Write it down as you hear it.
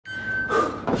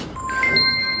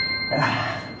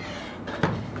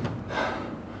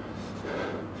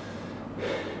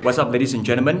What's up, ladies and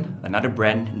gentlemen? Another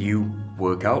brand new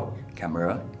workout.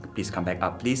 Camera, please come back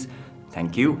up, please.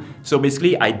 Thank you. So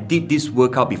basically, I did this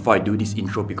workout before I do this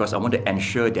intro because I want to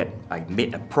ensure that I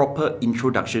made a proper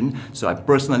introduction, so I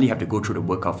personally have to go through the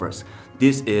workout first.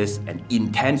 This is an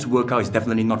intense workout. It's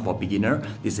definitely not for beginner.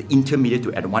 This is an intermediate to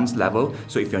advanced level.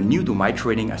 So if you're new to my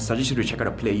training, I suggest you to check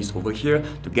out the playlist over here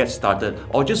to get started,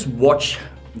 or just watch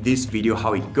this video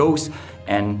how it goes.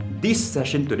 And this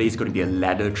session today is going to be a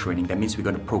ladder training. That means we're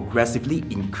going to progressively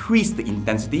increase the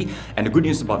intensity. And the good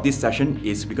news about this session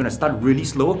is we're going to start really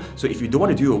slow. So if you don't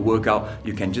want to do a workout,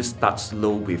 you can just start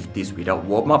slow with this without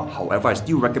warm-up. However, I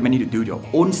still recommend you to do your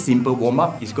own simple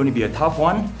warm-up. It's going to be a tough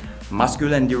one.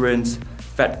 Muscular endurance,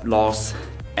 fat loss,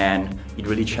 and it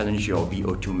really challenges your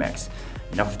VO2 max.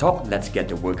 Enough talk, let's get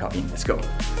the workout in. Let's go.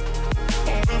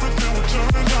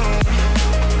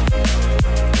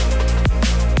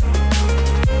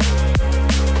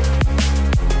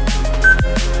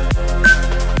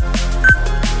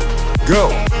 Go!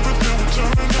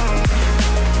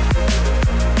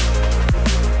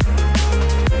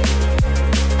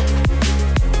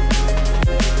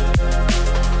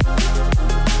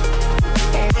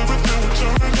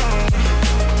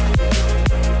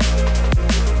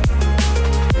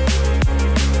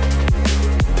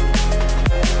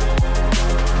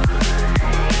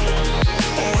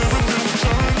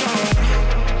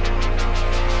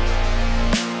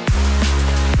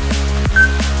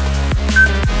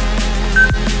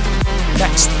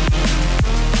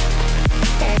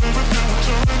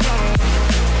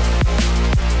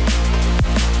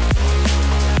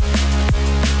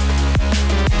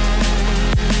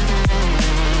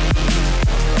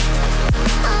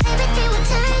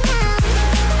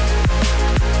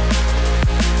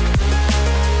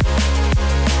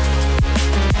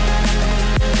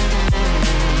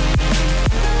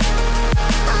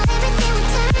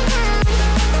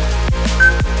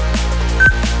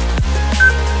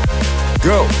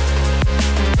 Go!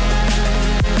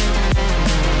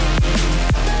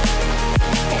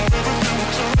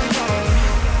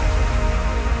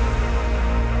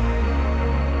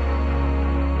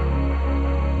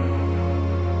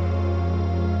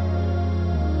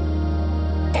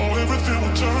 Everything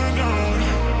will turn down.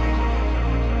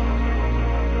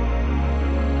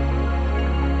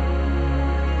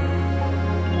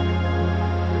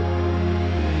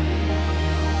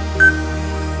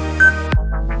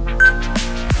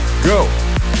 Go!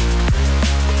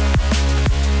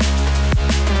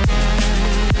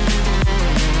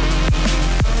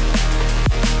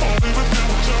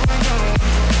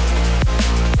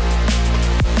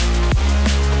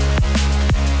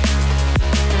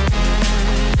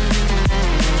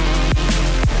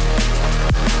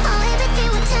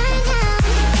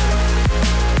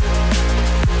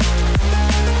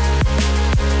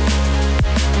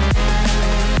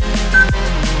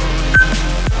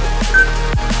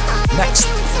 Next.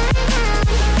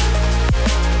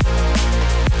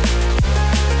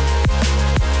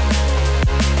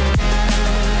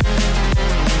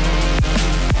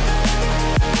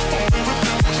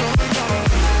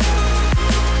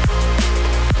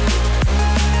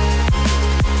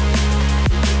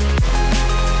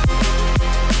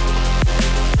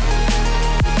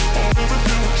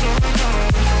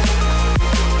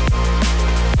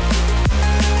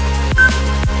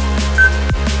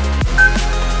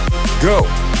 Go!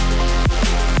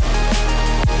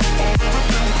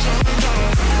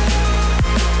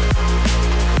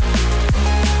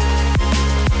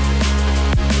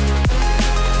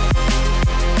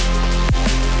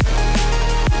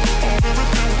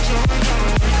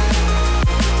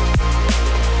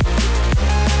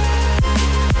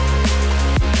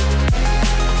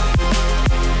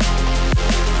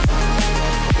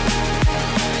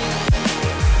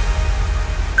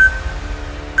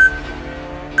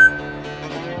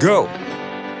 Go!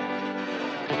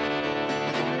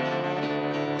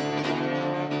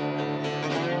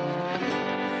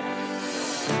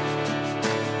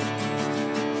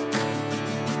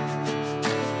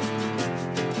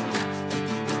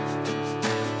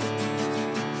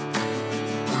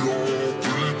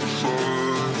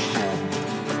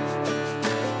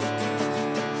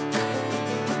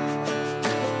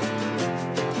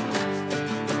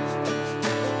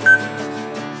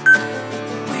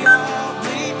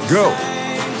 Go!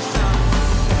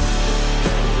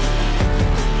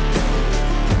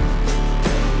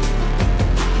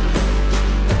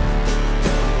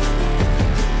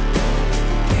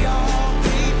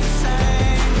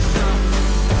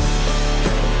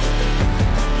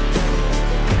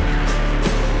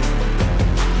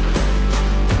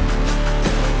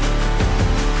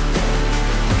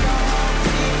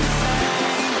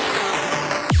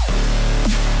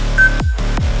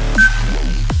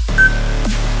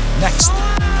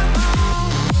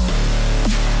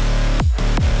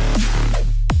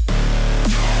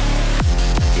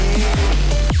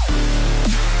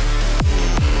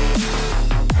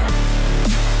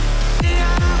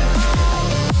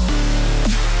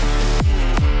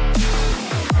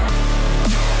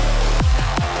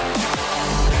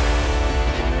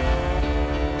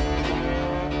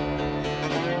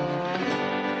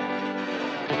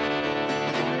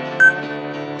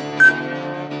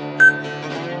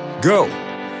 Go!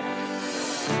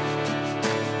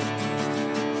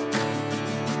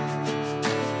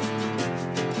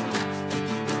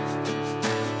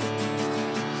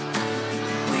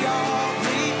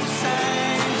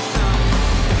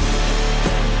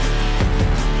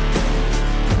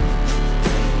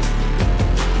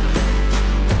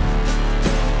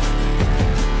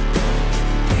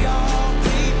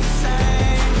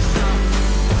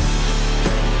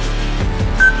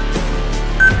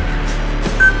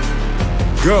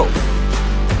 Go!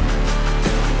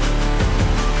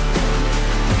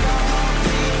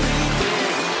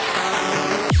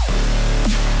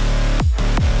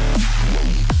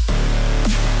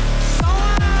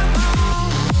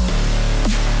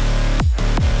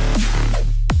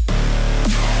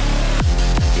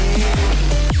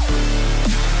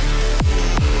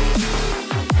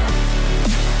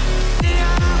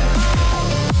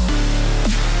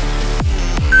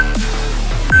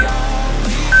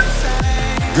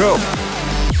 Go!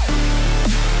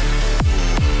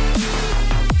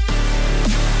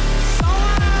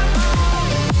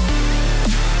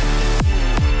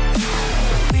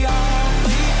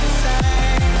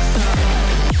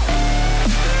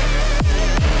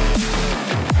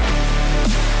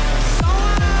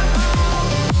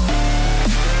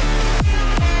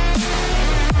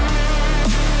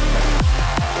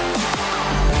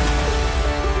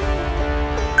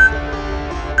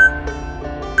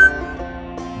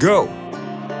 Go!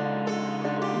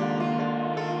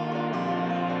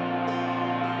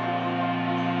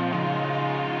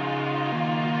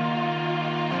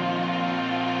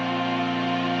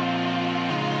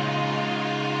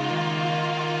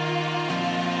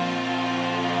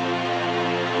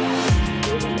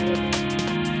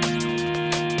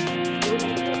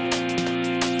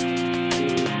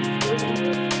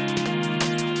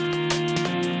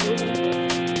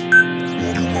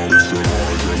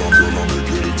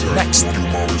 Next.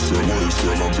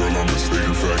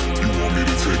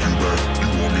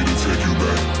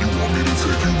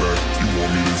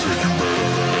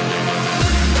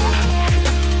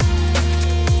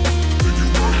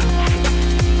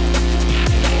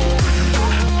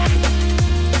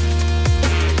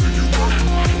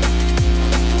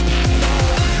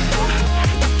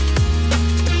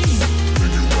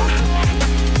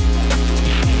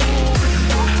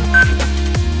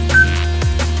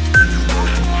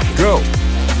 Go!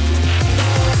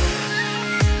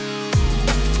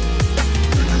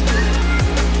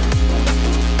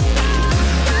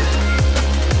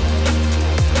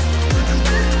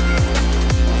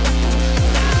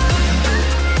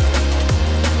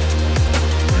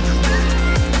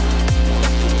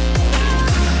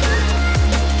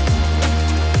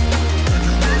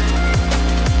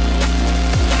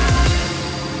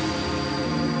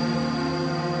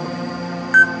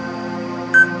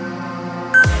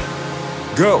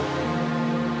 Go!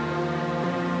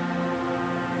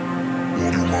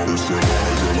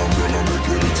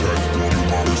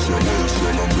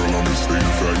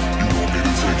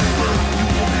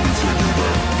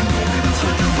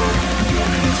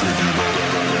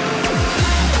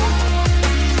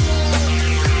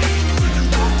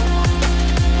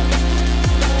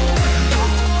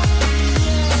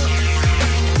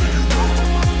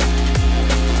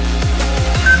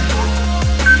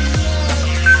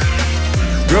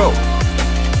 Go!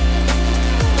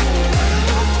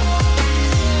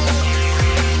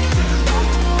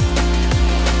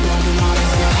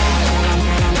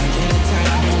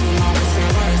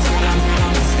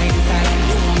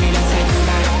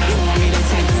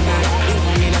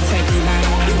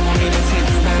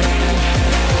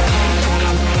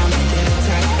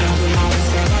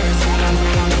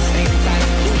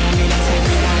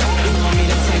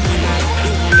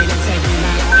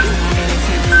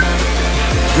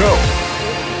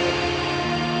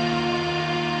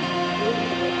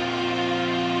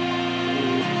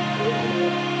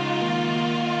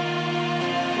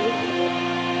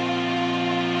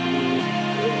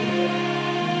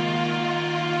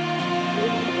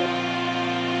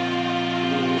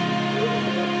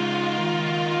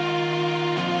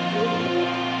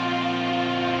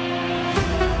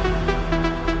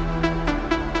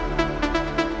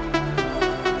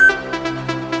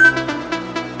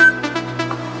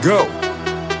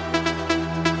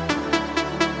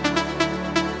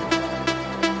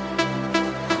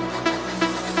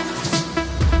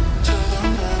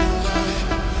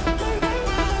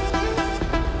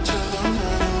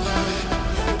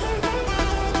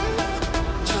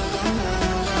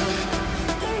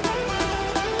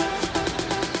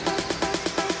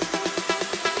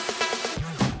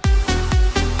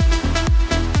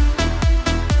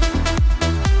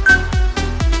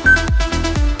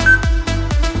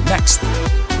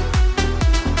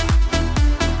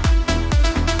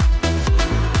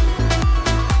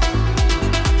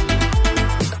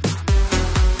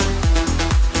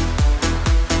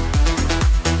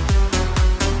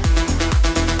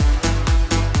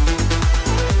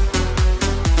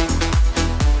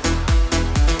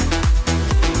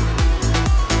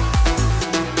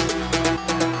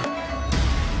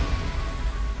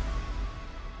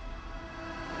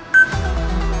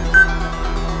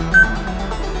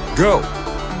 Go.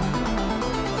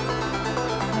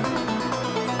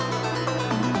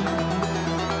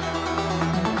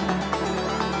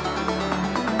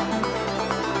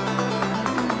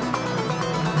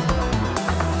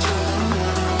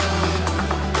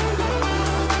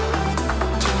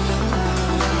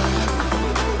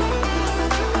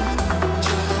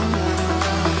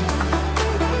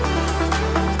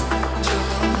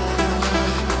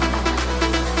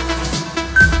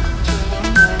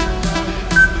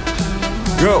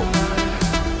 Go.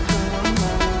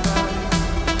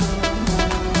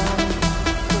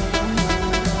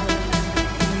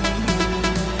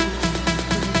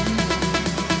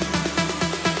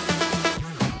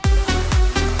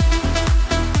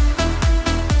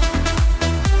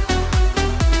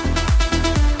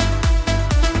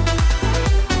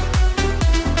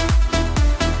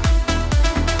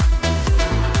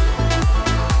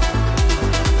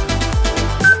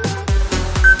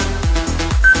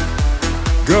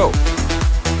 Go.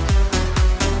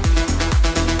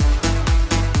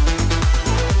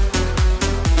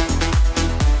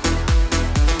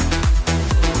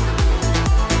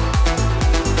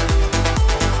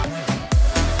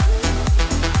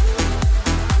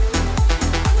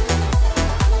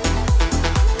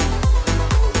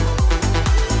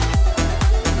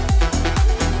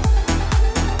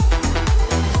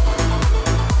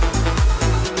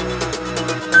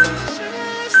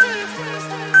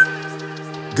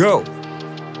 Go.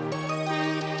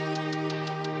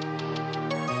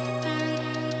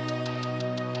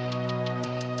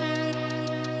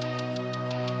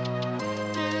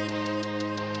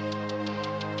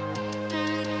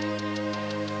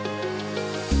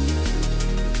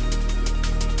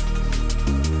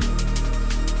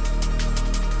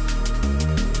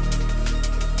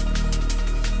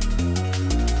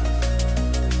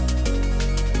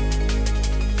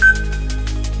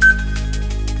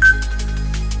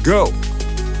 Go.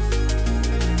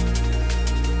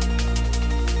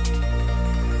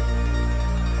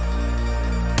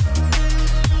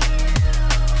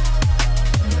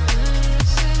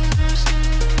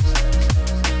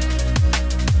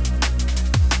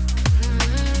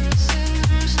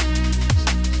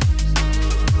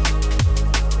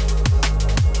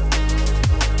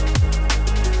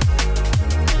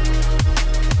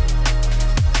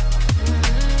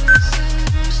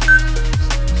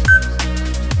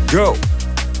 Go.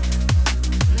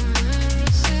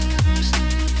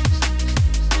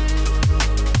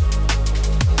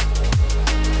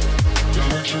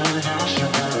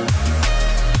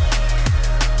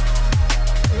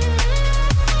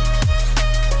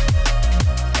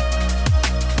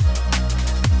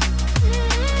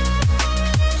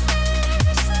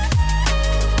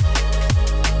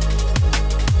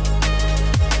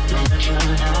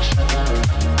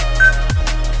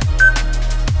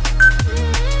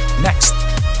 Next.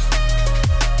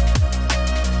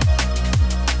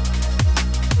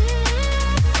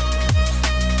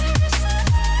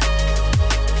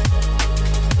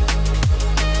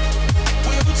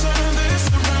 We'll turn this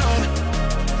around.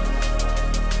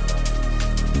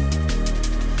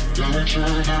 Go.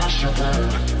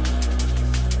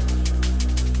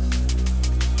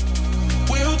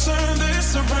 We'll turn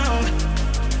this around.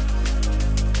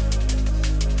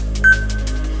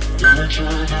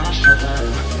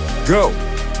 Go.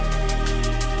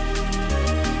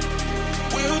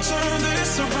 We'll turn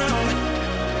this around.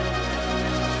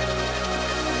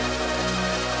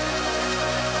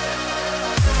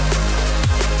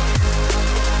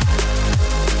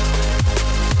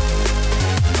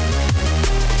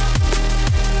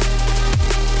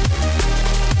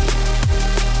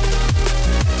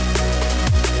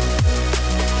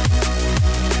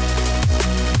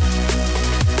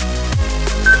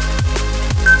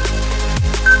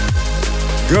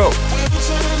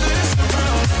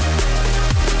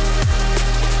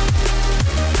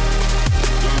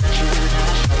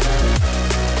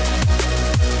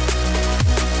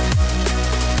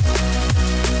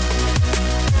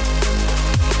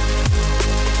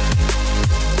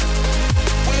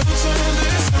 We'll turn this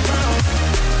around.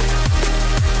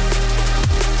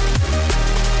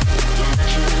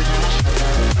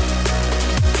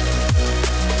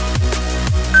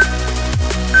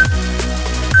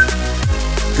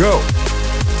 Go. We'll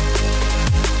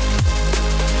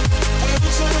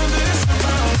turn this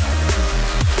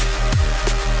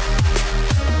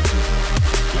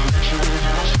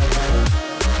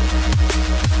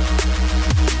around.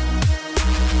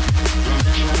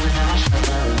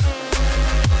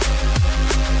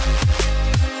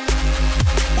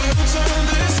 We'll turn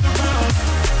this around.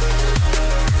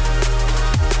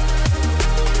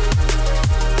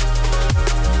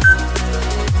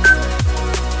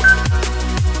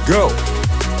 Go.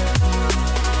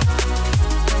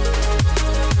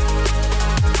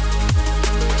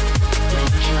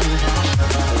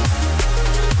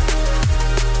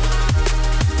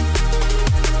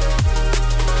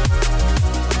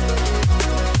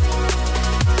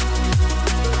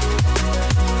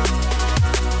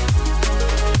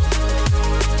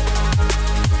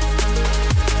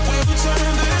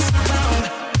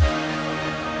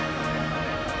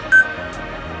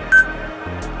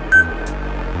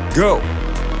 Go.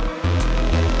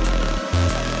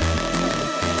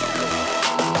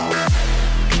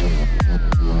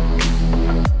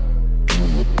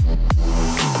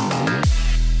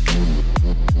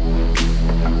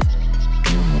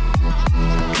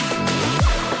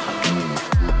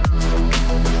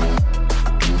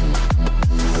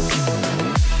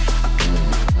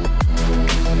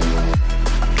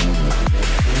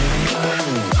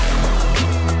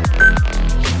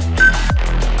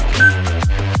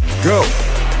 Go.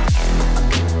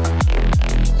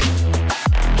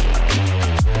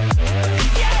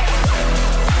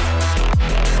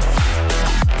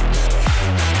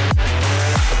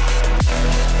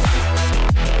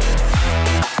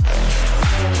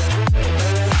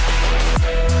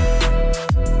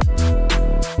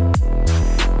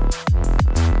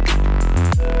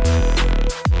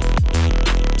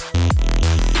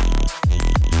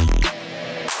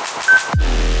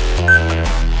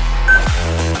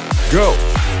 Go.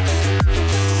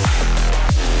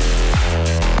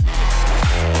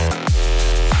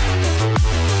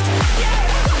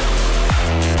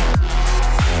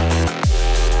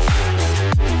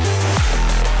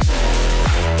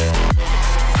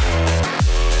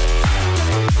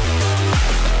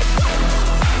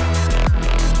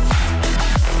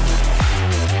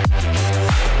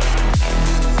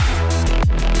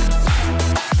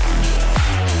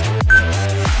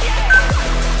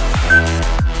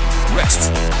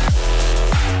 Rest.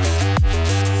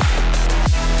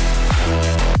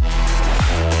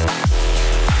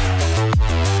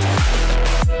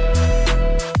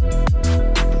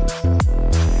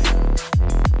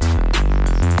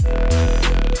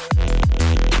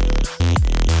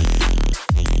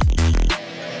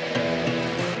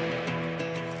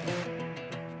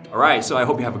 Alright, so I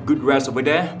hope you have a good rest over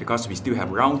there because we still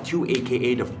have round 2,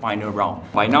 aka the final round.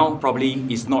 By now, probably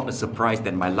it's not a surprise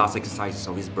that my last exercise is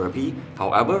always burpee.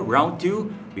 However, round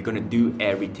 2, we're gonna do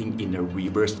everything in a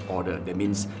reverse order. That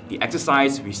means the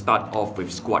exercise, we start off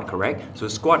with squat, correct? So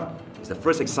squat is the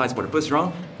first exercise for the first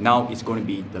round. Now it's going to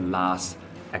be the last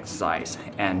exercise.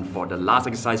 And for the last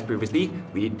exercise previously,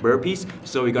 we did burpees.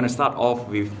 So we're gonna start off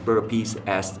with burpees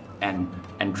as an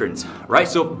entrance, right?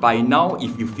 So by now,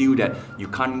 if you feel that you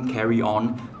can't carry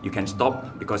on, you can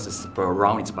stop because it's per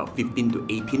round, it's about 15 to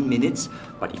 18 minutes.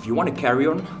 But if you want to carry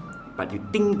on, but you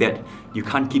think that you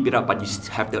can't keep it up, but you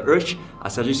have the urge, I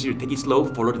suggest you to take it slow,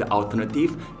 follow the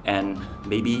alternative, and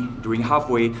maybe during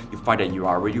halfway, you find that you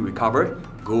are already recovered,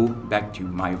 go back to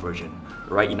my version.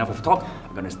 Right, enough of talk.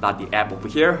 I'm gonna start the app over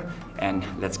here, and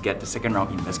let's get the second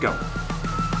round in. Let's go.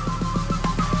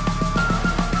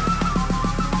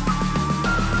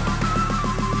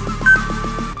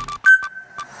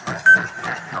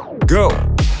 Go.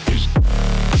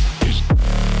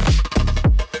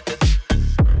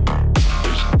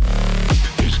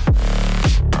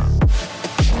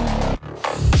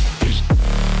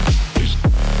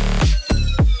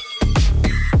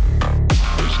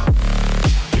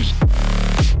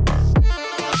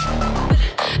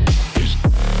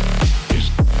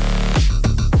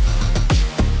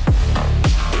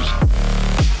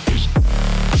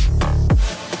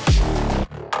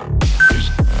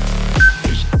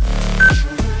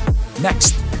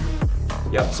 Next.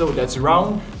 Yeah, so that's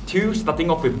round 2, starting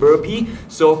off with burpee.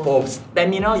 So for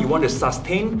stamina, you want to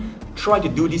sustain, try to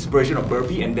do this version of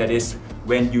burpee, and that is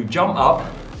when you jump up,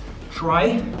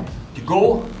 try to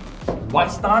go wide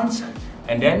stance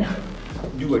and then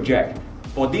do a jack.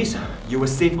 For this, you will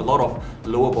save a lot of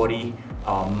lower body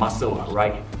muscle,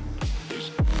 right?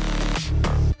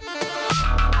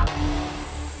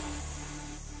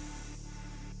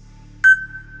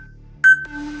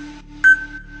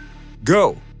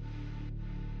 Go.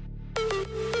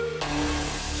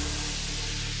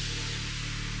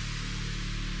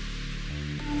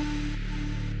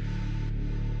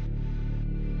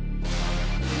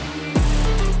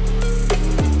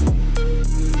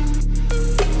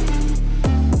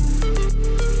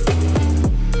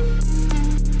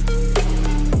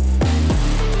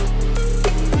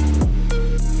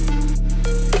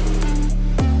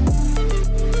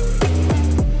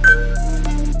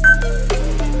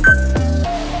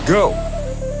 Go.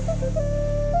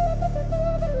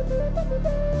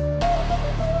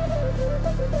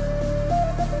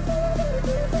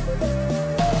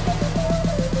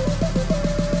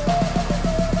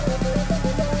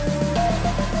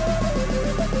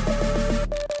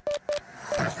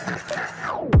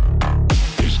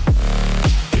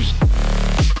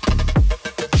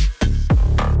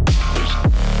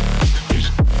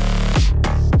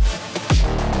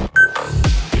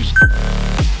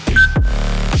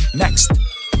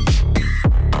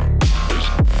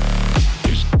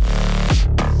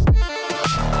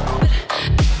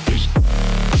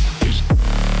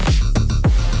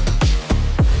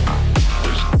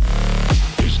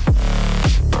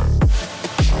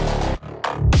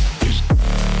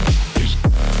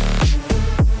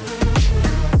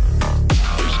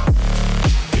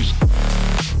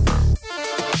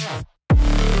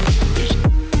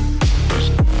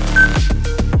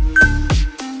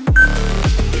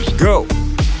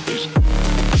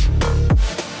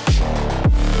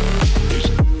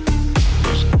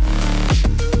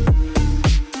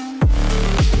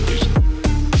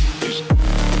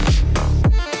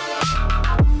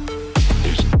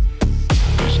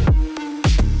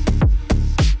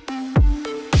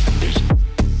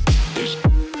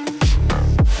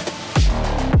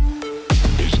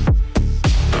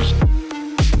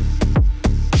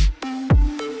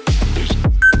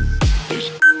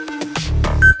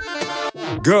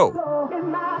 Go.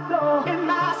 In my soul, in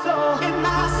my soul, in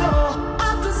my soul,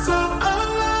 I feel so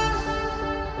alive.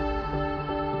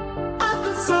 I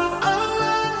feel so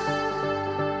alive.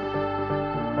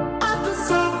 I feel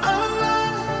so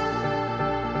alive.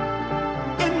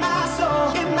 In my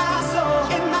soul, in my soul,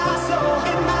 in my soul,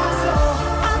 in my soul,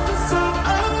 I feel so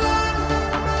alive.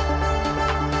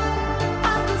 I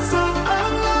feel so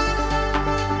alive.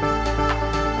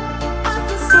 I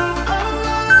feel so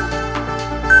alive.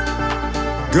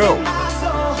 Go.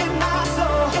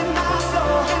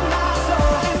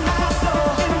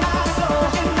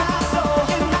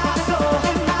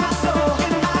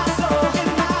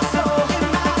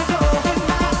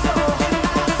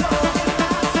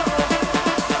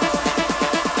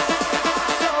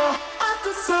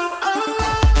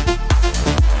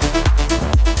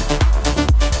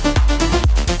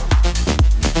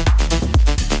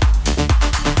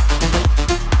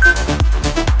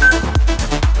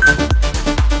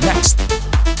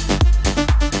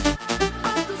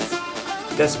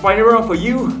 That's final round for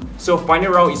you. So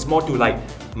final round is more to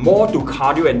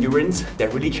cardio endurance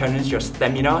that really challenges your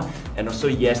stamina, and also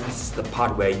yes, this is the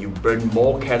part where you burn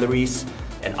more calories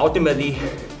and ultimately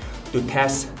to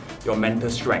test your mental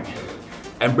strength.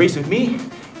 Embrace with me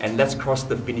and let's cross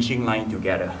the finishing line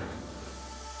together.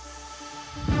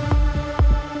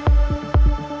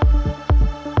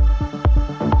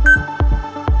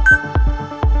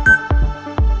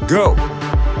 Go.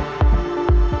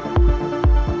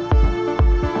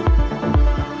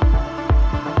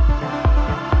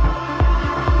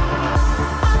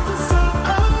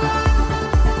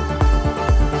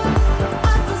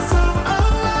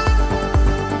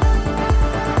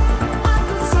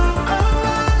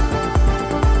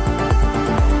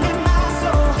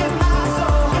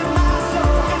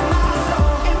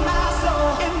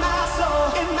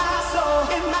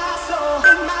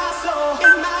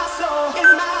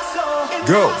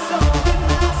 Go.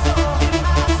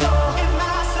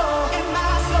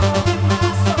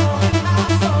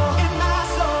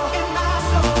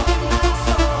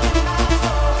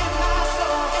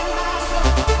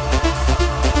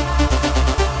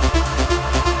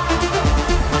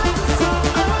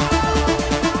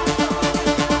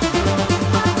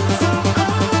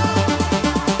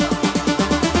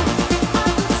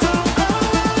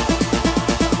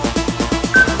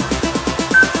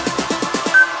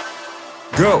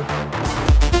 Go.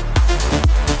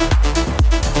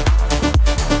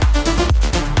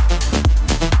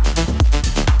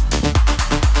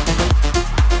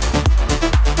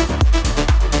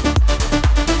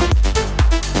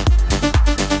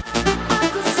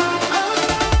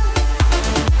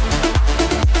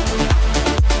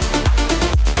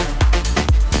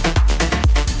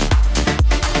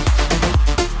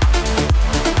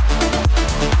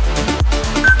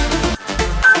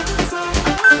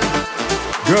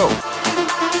 Go.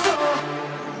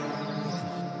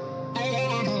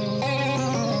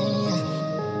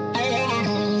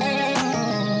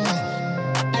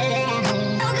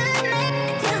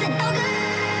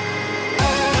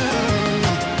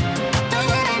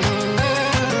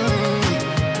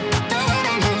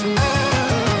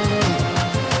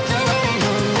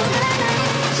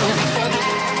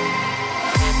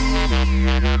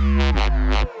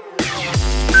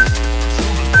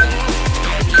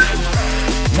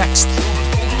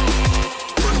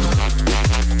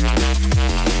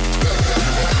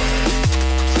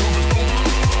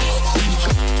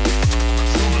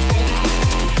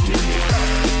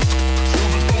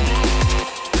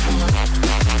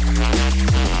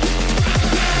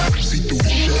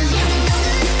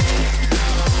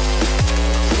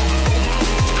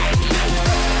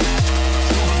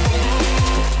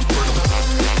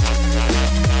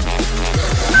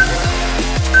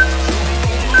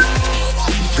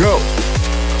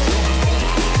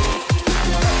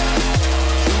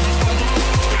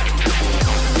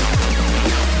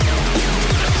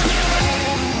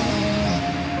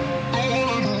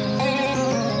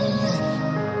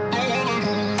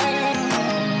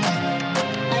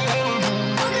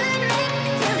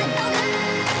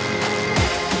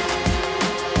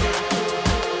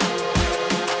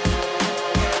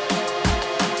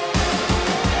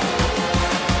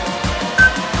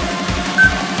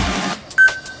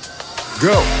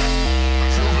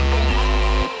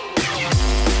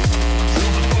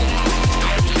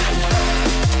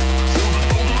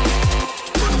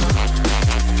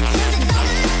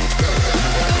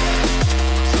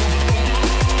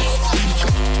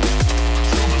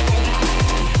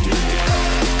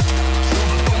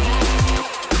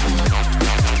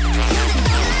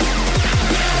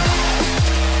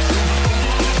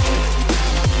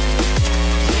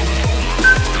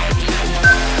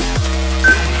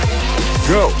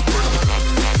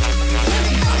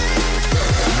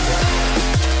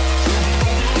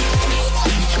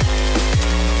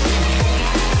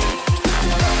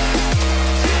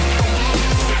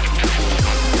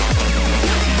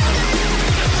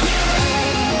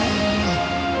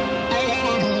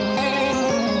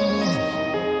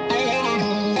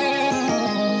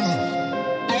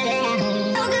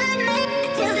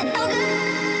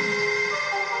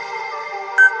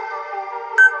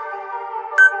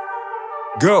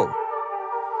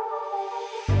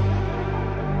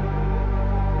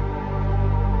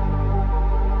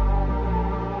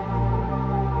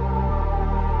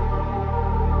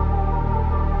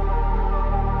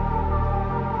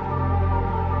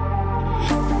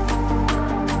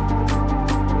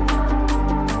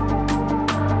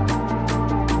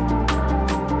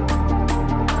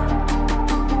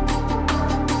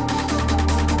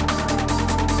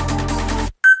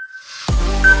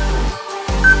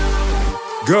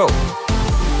 Go.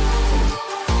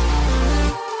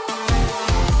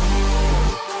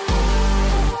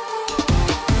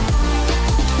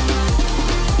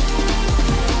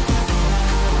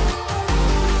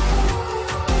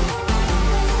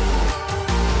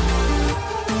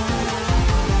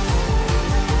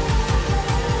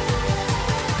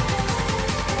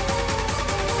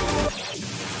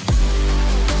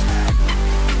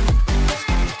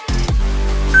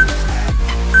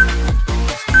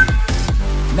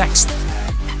 Next.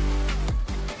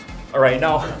 Alright,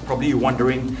 now probably you're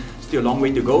wondering, still a long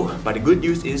way to go, but the good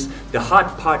news is the hard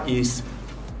part is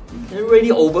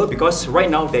already over because right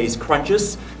now there is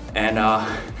crunches and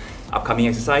upcoming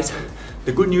exercise.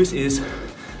 The good news is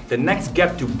the next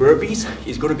gap to burpees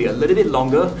is going to be a little bit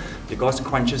longer because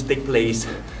crunches take place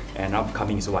and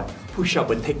upcoming is what? Push-up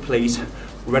will take place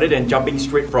rather than jumping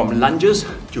straight from lunges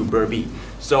to burpee.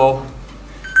 So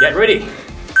get ready.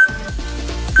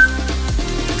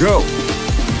 Go.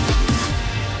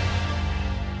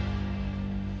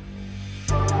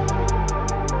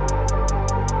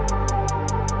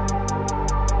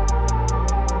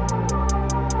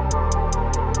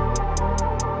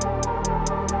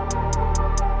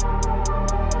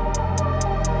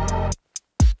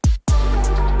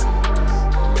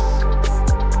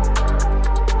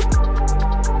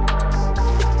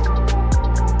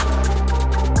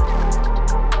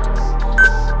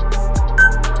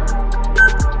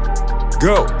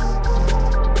 Go.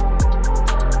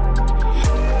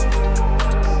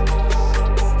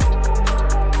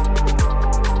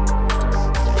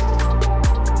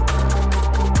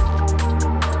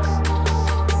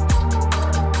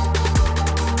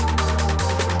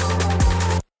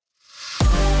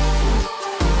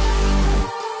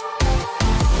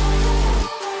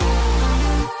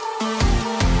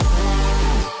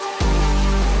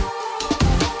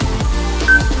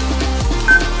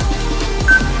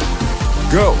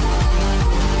 Go.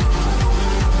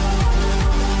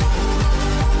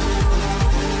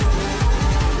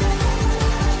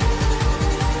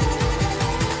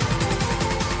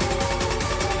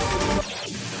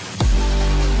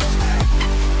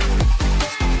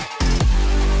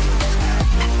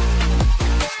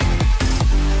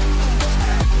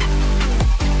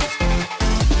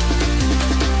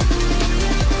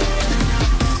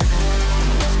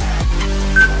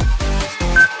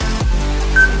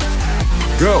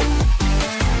 Go.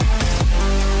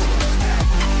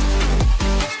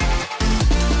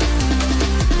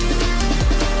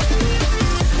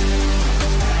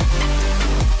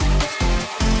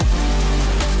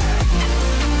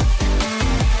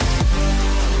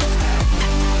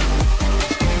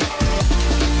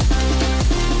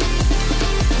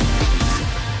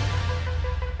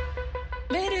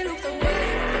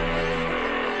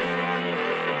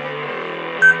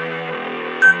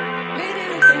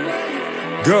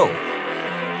 Go.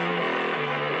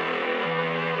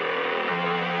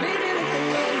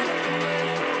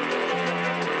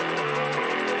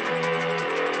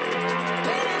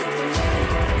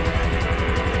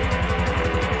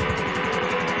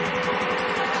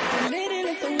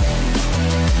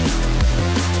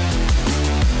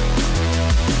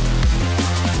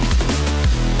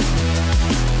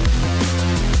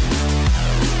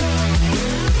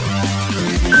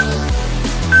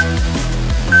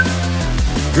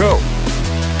 Go.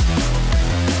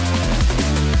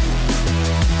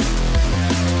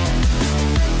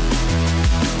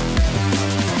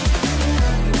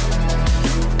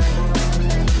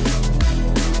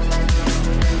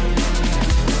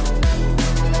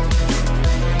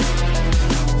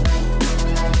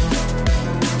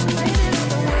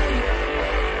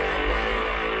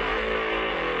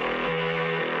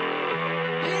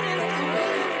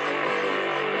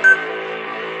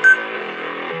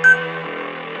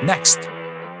 Next.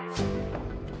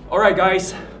 Alright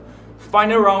guys,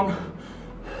 final round.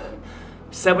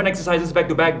 7 exercises back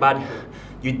to back, but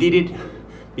you did it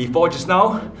before just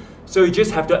now. So you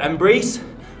just have to embrace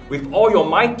with all your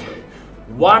might.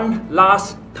 One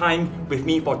last time with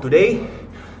me for today.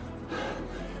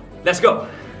 Let's go.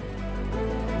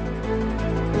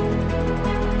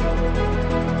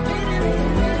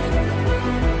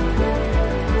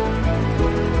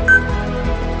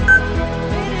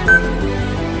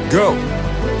 Go.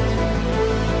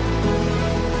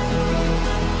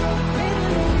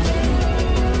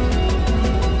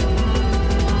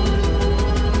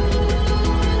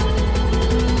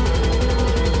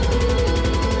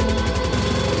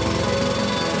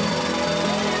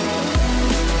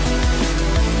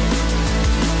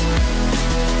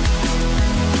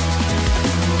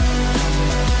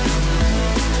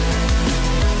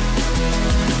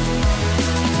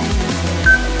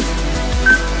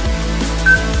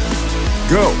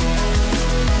 Go.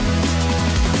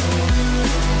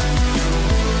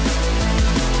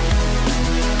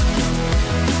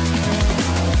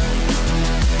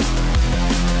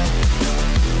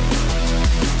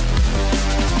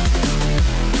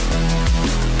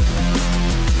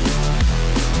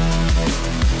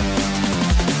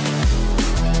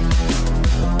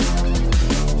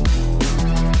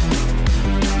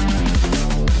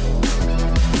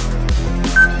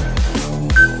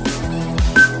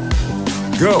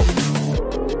 Go.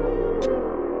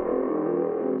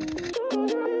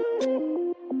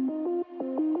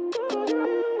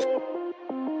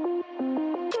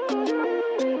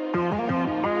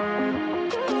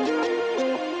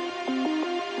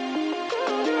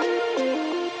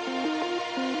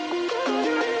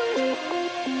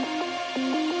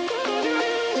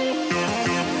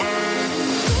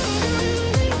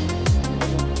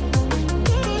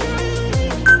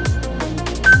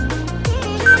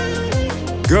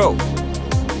 Go. With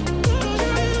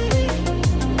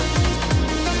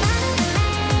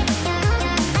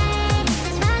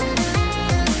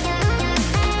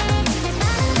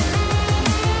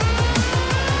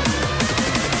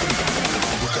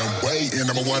that weight and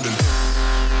I'm wondering.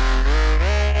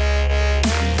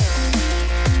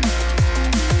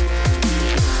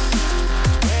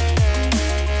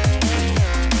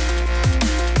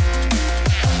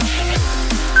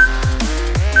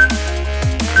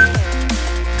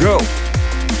 Go.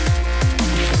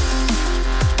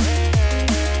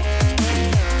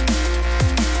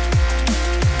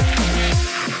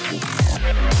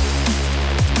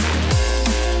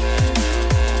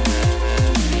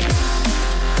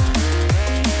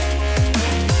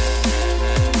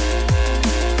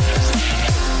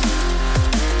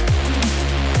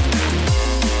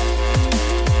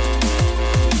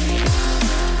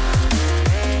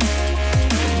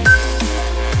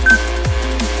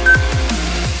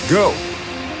 Go.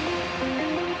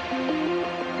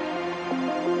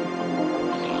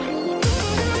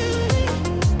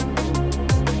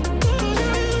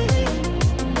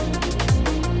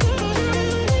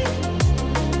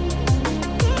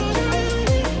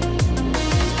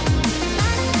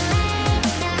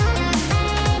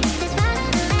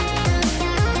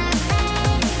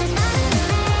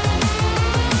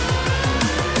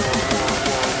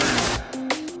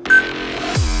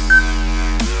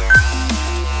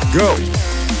 Go.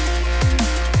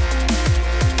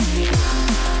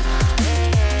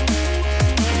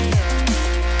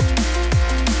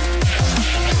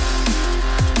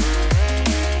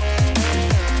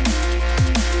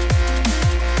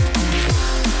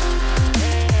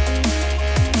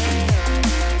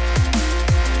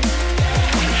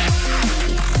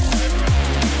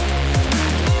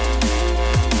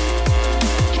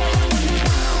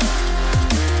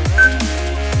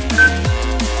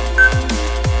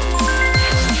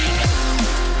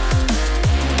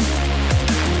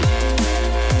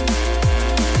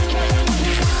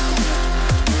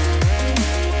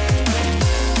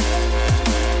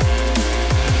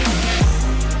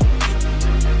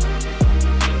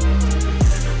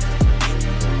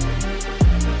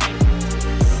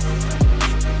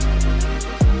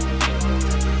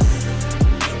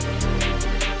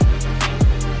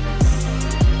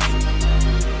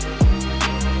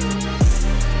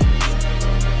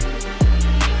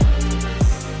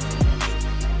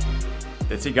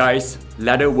 That's it guys,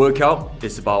 ladder workout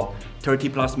is about 30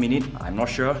 plus minutes, I'm not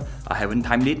sure, I haven't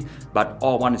timed it, but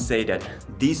all I want to say that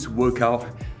this workout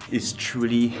is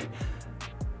truly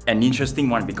an interesting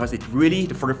one because it really,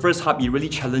 for the first half, it really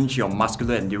challenged your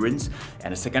muscular endurance,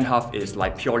 and the second half is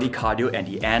like purely cardio, and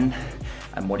the end,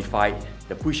 I modified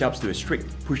the push-ups to a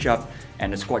strict push-up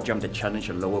and a squat jump that challenge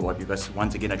your lower body, because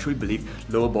once again, I truly believe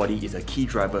lower body is a key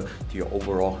driver to your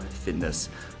overall fitness.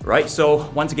 Right, so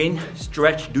once again,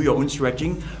 stretch, do your own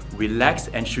stretching, relax,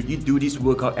 and should you do this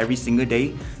workout every single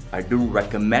day, I do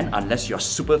recommend, unless you're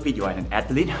super fit, you're an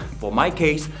athlete. For my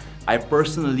case, I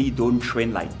personally don't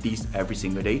train like this every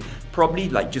single day, probably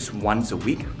like just once a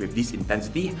week with this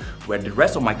intensity, where the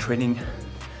rest of my training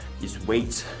is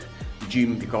weights,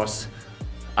 gym, because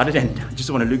other than just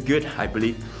want to look good, I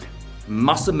believe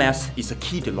muscle mass is a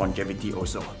key to longevity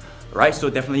also. Right, so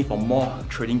definitely for more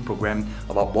training program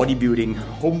about bodybuilding,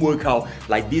 home workout,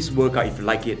 like this workout, if you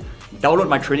like it, download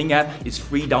my training app. It's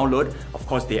free download. Of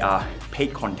course, they are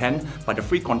paid content, but the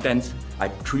free content, I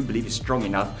truly believe is strong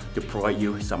enough to provide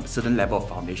you some certain level of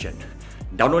foundation.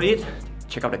 Download it,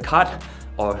 check out the card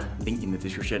or link in the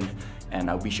description, and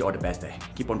I wish you all the best there.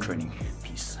 Keep on training.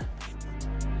 Peace.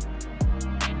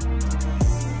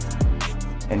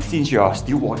 And since you are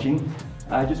still watching,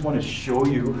 I just want to show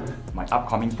you my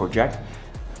upcoming project.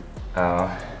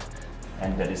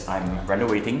 and that is I'm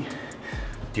renovating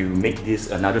to make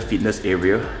this another fitness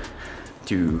area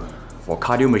for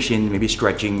cardio machine, maybe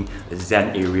stretching, a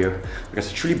zen area,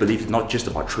 because I truly believe it's not just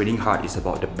about training hard, it's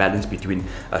about the balance between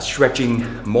stretching,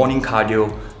 morning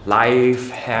cardio, life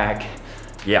hack.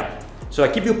 Yeah, so I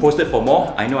keep you posted for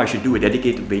more. I know I should do a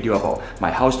dedicated video about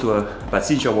my house tour, but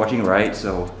since you're watching, right,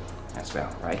 so as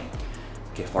well, right?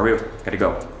 Okay, for real, gotta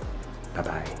go. Bye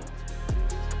bye.